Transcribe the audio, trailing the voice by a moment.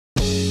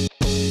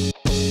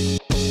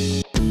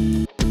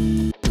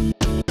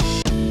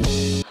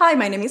Hi,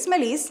 my name is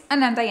Melise.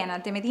 And I'm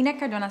Dayana, the Medina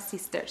Cardona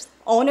sisters.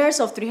 Owners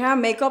of 3 Hair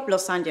Makeup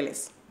Los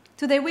Angeles.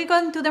 Today we're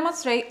going to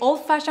demonstrate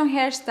old-fashioned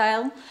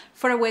hairstyle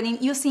for a wedding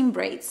using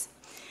braids.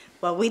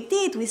 What we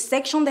did, we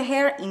sectioned the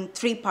hair in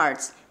 3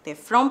 parts. The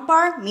front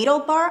part,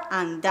 middle part,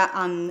 and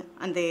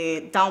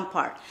the down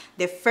part.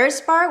 The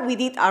first part, we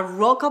did a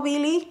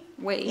rockabilly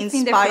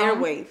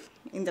inspired wave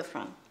in the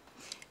front.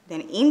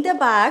 Then in the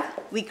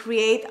back, we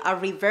create a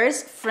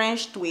reverse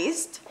French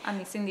twist.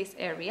 And it's in this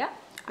area.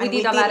 We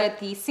did a lot of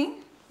teasing.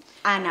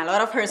 And a lot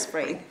of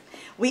hairspray.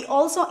 We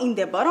also, in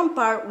the bottom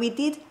part, we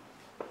did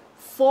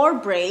 4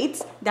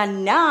 braids that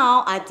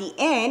now, at the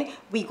end,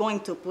 we're going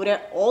to put it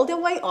all the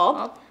way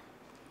up.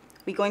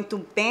 We're going to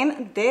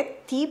bend the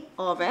tip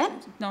of it.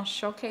 Not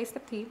showcase the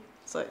tip.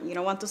 So you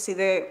don't want to see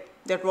the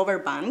rubber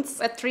bands.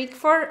 A trick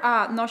for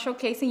not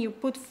showcasing, you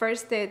put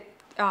first the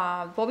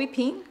bobby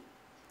pin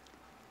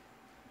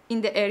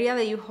in the area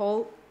that you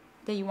hold,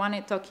 that you want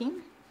it tucking,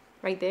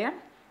 right there.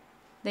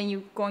 Then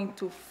you're going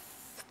to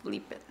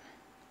flip it.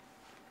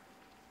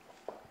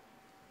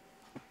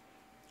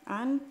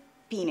 And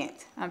pin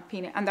it. And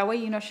pin it. And that way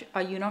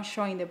you're not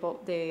showing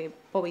the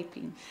bobby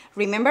pin.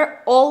 Remember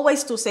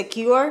always to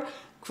secure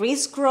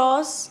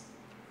crisscross.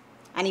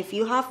 And if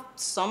you have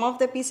some of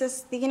the pieces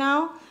sticking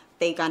out,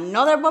 take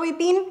another bobby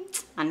pin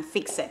and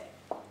fix it.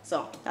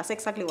 So that's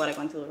exactly what I'm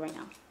going to do right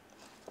now.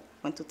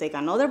 I'm going to take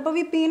another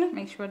bobby pin.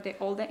 Make sure that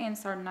all the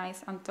ends are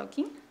nice and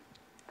tucking.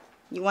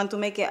 You want to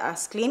make it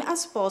as clean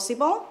as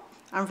possible.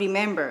 And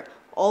remember,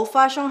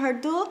 old-fashioned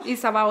hairdo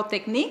is about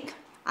technique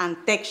and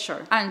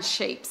texture and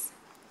shapes.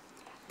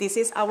 This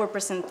is our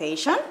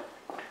presentation.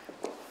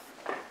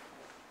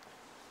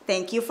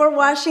 Thank you for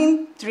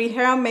watching 3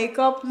 Hair and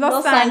Makeup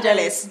Los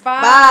Angeles.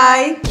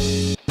 Bye. Bye.